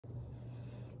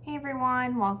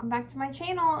everyone, welcome back to my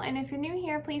channel, and if you're new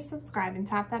here, please subscribe and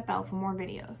tap that bell for more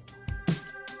videos.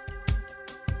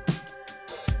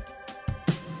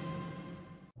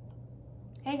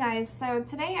 Hey guys, so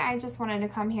today I just wanted to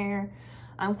come here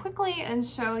quickly and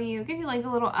show you, give you like a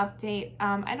little update.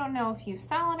 I don't know if you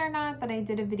saw it or not, but I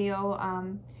did a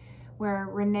video where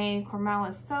Renee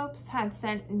Cormalis Soaps had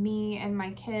sent me and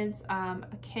my kids a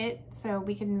kit so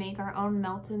we can make our own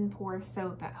melt and pour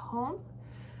soap at home.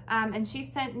 And she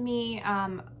sent me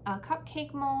a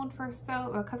cupcake mold for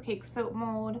soap, a cupcake soap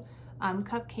mold,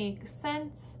 cupcake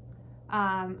scent,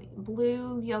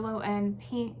 blue, yellow, and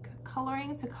pink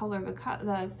coloring to color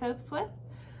the soaps with.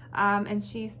 And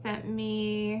she sent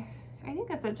me, I think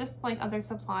that's it, just like other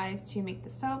supplies to make the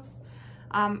soaps.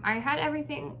 I had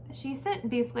everything, she sent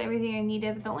basically everything I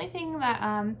needed, but the only thing that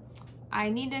I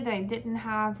didn't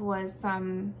have was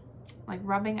some like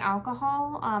rubbing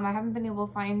alcohol. I haven't been able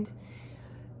to find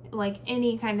like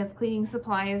any kind of cleaning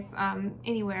supplies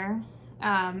anywhere.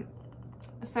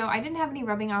 So I didn't have any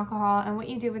rubbing alcohol, and what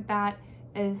you do with that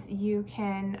is you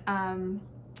can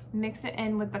mix it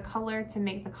in with the color to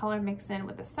make the color mix in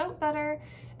with the soap better,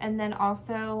 and then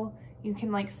also you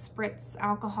can like spritz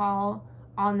alcohol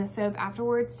on the soap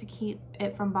afterwards to keep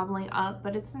it from bubbling up,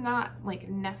 but it's not like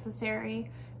necessary.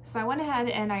 So I went ahead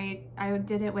and I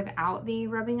did it without the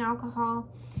rubbing alcohol.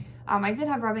 I did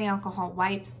have rubbing alcohol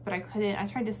wipes, but I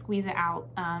tried to squeeze it out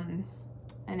and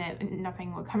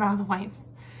nothing would come out of the wipes.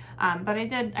 But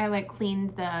I like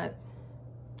cleaned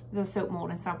the soap mold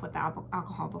and stuff with the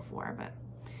alcohol before. But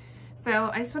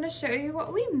so I just want to show you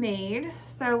what we made.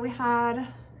 So we had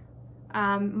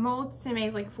molds to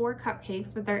make like 4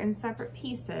 cupcakes, but they're in separate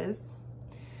pieces.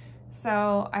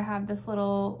 So I have this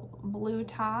little blue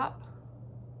top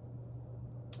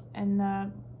and the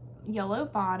yellow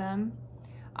bottom.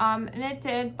 And it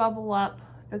did bubble up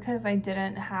because I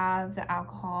didn't have the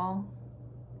alcohol.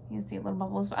 You can see little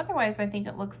bubbles, but otherwise I think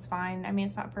it looks fine. I mean,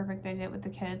 it's not perfect. I did it with the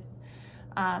kids.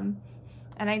 And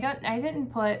I didn't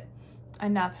put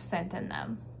enough scent in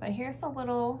them. But here's one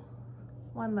little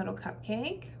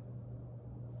cupcake.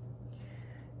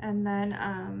 And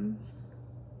then,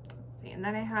 let's see, and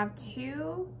then I have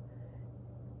 2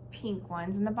 pink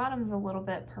ones, and the bottom's a little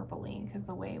bit purpley because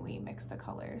the way we mix the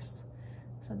colors.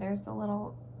 So there's the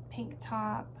little pink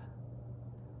top,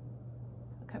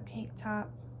 the cupcake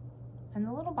top, and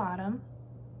the little bottom.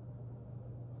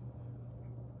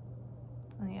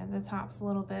 Oh yeah, the top's a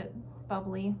little bit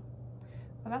bubbly,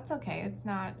 but that's okay.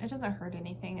 It doesn't hurt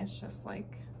anything. It's just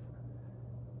like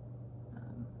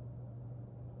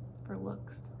for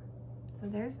looks. So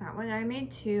there's that one. I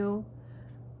made 2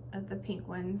 of the pink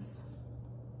ones.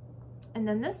 And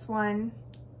then this one,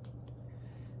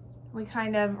 we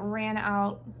kind of ran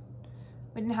out.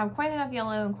 We didn't have quite enough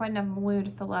yellow and quite enough blue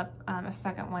to fill up a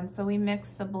second one. So we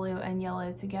mixed the blue and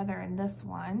yellow together in this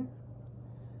one.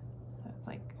 So it's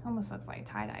like, almost looks like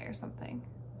tie-dye or something.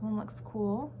 One looks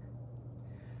cool.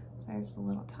 So there's the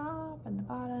little top and the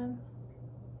bottom.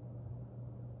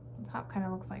 The top kind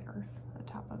of looks like earth, the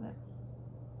top of it.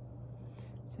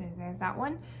 So there's that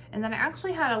one. And then I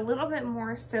actually had a little bit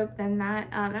more soap than that.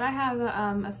 And I have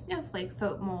a snowflake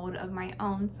soap mold of my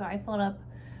own. So I filled up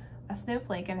a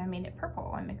snowflake and I made it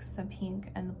purple. I mixed the pink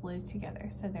and the blue together.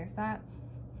 So there's that.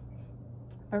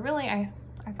 But really, I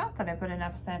thought that I put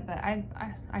enough scent, but I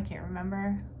can't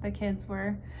remember. I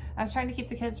was trying to keep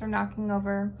the kids from knocking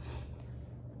over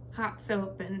hot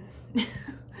soap and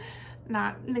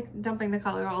not dumping the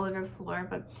color all over the floor.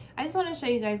 But I just want to show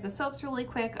you guys the soaps really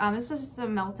quick. This is just a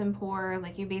melt and pour.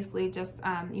 Like you basically just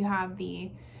you have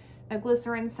the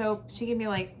glycerin soap. She gave me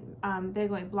like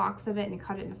big like blocks of it, and you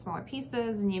cut it into smaller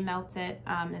pieces and you melt it,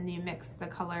 and then you mix the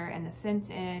color and the scent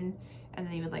in, and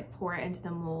then you would like pour it into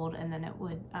the mold, and then it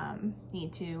would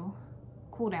need to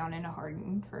cool down and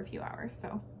harden for a few hours.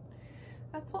 So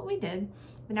that's what we did.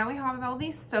 But now we have all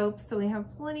these soaps, so we have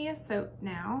plenty of soap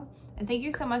now. And thank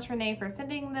you so much, Renee, for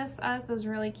sending this us. It was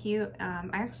really cute. I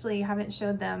actually haven't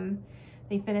showed them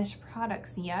the finished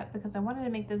products yet because I wanted to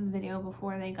make this video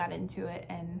before they got into it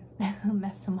and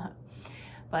mess them up.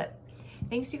 But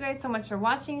thanks you guys so much for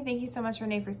watching. Thank you so much,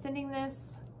 Renee, for sending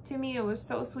this to me. It was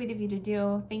so sweet of you to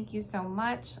do. Thank you so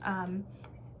much.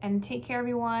 And take care,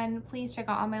 everyone. Please check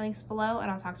out all my links below,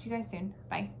 and I'll talk to you guys soon.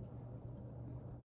 Bye.